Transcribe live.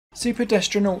Super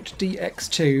Destronaut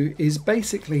DX-2 is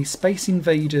basically Space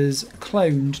Invaders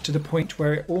cloned to the point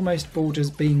where it almost borders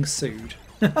being sued.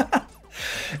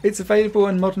 It's available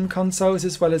on modern consoles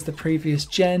as well as the previous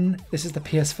gen. This is the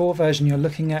PS4 version you're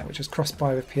looking at, which is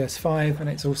cross-buy with PS5, and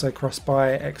it's also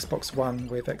cross-buy Xbox One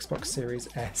with Xbox Series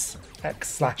S,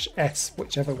 X/S,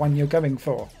 whichever one you're going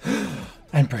for.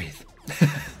 And breathe.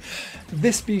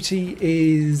 This beauty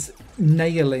is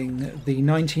nailing the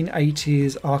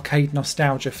 1980s arcade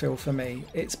nostalgia feel for me.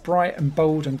 It's bright and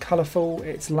bold and colourful,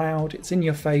 it's loud, it's in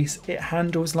your face, it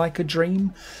handles like a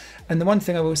dream. And the one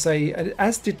thing I will say,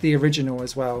 as did the original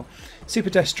as well, Super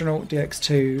Destronaut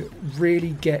DX2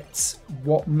 really gets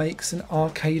what makes an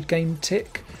arcade game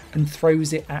tick and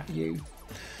throws it at you.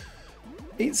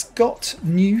 It's got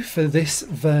new for this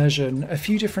version a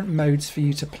few different modes for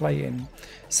you to play in.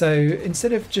 So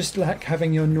instead of just like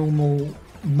having your normal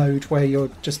mode where you're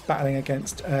just battling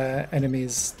against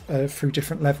enemies through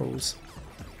different levels,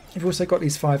 you've also got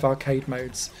these 5 arcade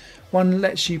modes. One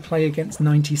lets you play against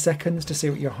 90 seconds to see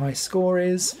what your high score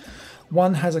is.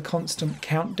 One has a constant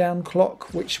countdown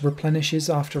clock which replenishes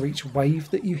after each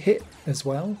wave that you hit as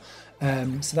well.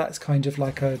 So that's kind of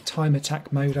like a time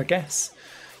attack mode, I guess.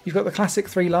 You've got the classic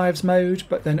 3 lives mode,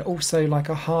 but then also like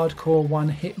a hardcore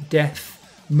one-hit death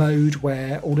mode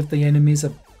where all of the enemies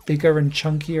are bigger and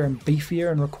chunkier and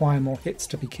beefier and require more hits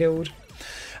to be killed.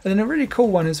 And then a really cool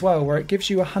one as well where it gives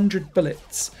you 100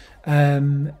 bullets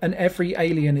and every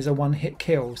alien is a one-hit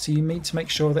kill, so you need to make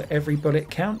sure that every bullet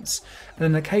counts, and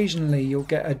then occasionally you'll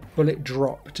get a bullet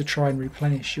drop to try and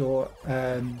replenish your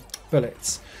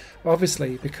bullets.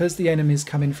 Obviously, because the enemies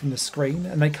come in from the screen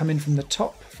and they come in from the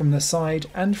top, from the side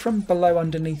and from below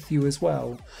underneath you as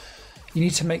well, you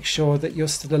need to make sure that you're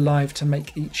still alive to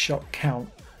make each shot count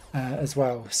as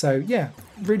well. So yeah,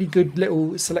 really good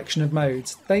little selection of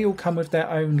modes. They all come with their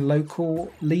own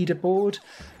local leaderboard,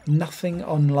 nothing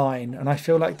online, and I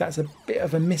feel like that's a bit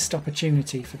of a missed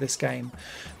opportunity for this game,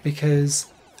 because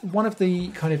one of the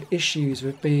kind of issues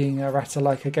with being a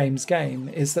Ratalaika Games game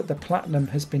is that the platinum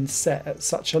has been set at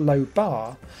such a low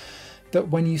bar that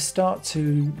when you start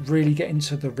to really get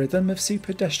into the rhythm of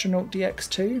Super Destronaut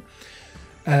DX2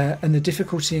 and the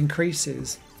difficulty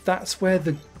increases, that's where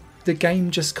the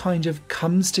game just kind of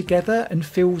comes together and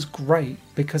feels great,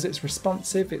 because it's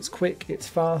responsive, it's quick, it's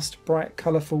fast, bright,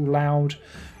 colourful, loud,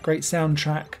 great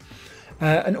soundtrack.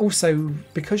 And also,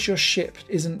 because your ship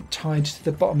isn't tied to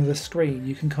the bottom of the screen,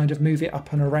 you can kind of move it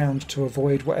up and around to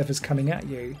avoid whatever's coming at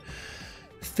you.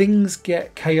 Things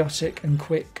get chaotic and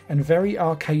quick and very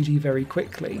arcadey very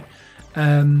quickly.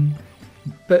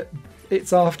 But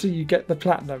it's after you get the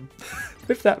platinum,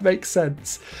 if that makes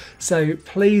sense. So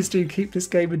please do keep this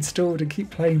game installed and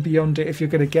keep playing beyond it if you're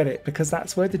going to get it, because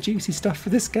that's where the juicy stuff for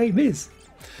this game is.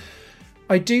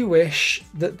 I do wish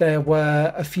that there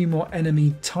were a few more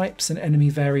enemy types and enemy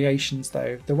variations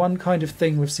though. The one kind of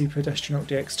thing with Super Destronaut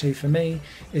DX2 for me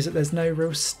is that there's no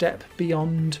real step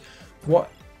beyond what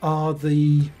are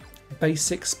the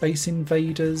basic Space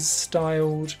Invaders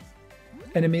styled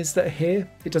enemies that are here.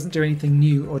 It doesn't do anything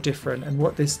new or different, and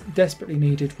what this desperately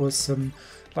needed was some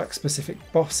like specific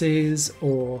bosses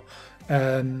or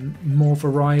more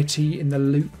variety in the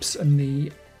loops and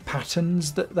the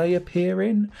patterns that they appear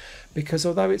in, because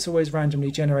although it's always randomly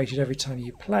generated every time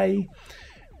you play,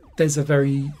 there's a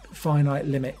very finite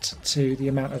limit to the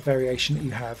amount of variation that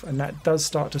you have, and that does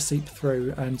start to seep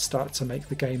through and start to make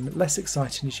the game less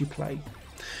exciting as you play.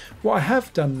 What I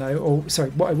have done though,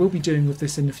 what I will be doing with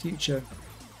this in the future,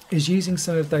 is using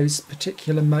some of those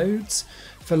particular modes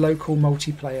for local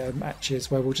multiplayer matches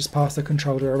where we'll just pass the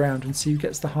controller around and see who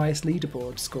gets the highest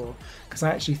leaderboard score, because I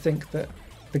actually think that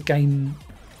the game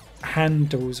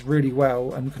handles really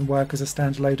well and can work as a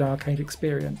standalone arcade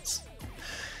experience.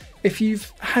 If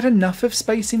you've had enough of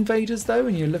Space Invaders though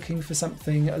and you're looking for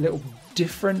something a little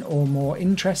different or more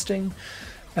interesting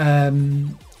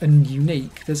and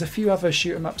unique, there's a few other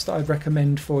shoot 'em ups that I'd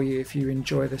recommend for you if you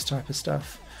enjoy this type of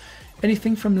stuff.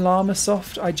 Anything from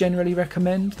Llamasoft I generally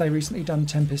recommend. They recently done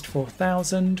Tempest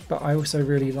 4000, but I also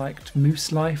really liked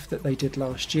Moose Life that they did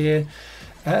last year.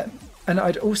 And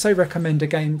I'd also recommend a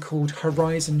game called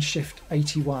Horizon Shift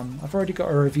 81. I've already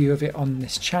got a review of it on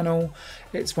this channel.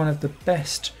 It's one of the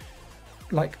best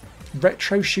like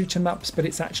retro shoot 'em ups, but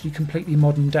it's actually completely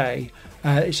modern day.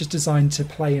 It's just designed to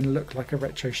play and look like a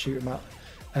retro shoot 'em up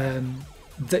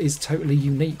that is totally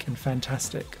unique and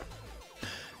fantastic.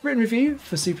 Written review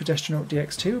for Super Destronaut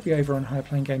DX2 will be over on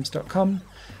highplayinggames.com.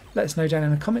 Let us know down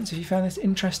in the comments if you found this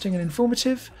interesting and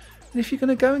informative, and if you're going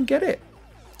to go and get it.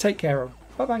 Take care all.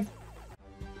 Bye bye.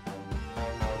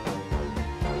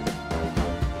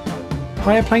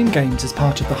 Higher Plane Games is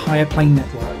part of the Higher Plane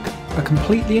Network. a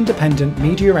completely independent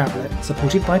media outlet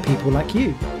supported by people like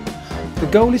you. The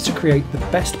goal is to create the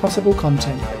best possible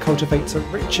content that cultivates a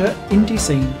richer indie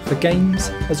scene for games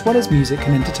as well as music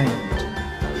and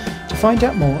entertainment. To find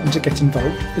out more and to get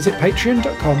involved, visit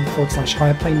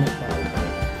patreon.com/higherplane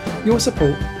network. Your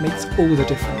support makes all the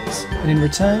difference, and in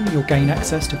return you'll gain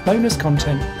access to bonus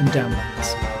content and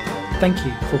downloads. Thank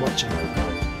you for watching.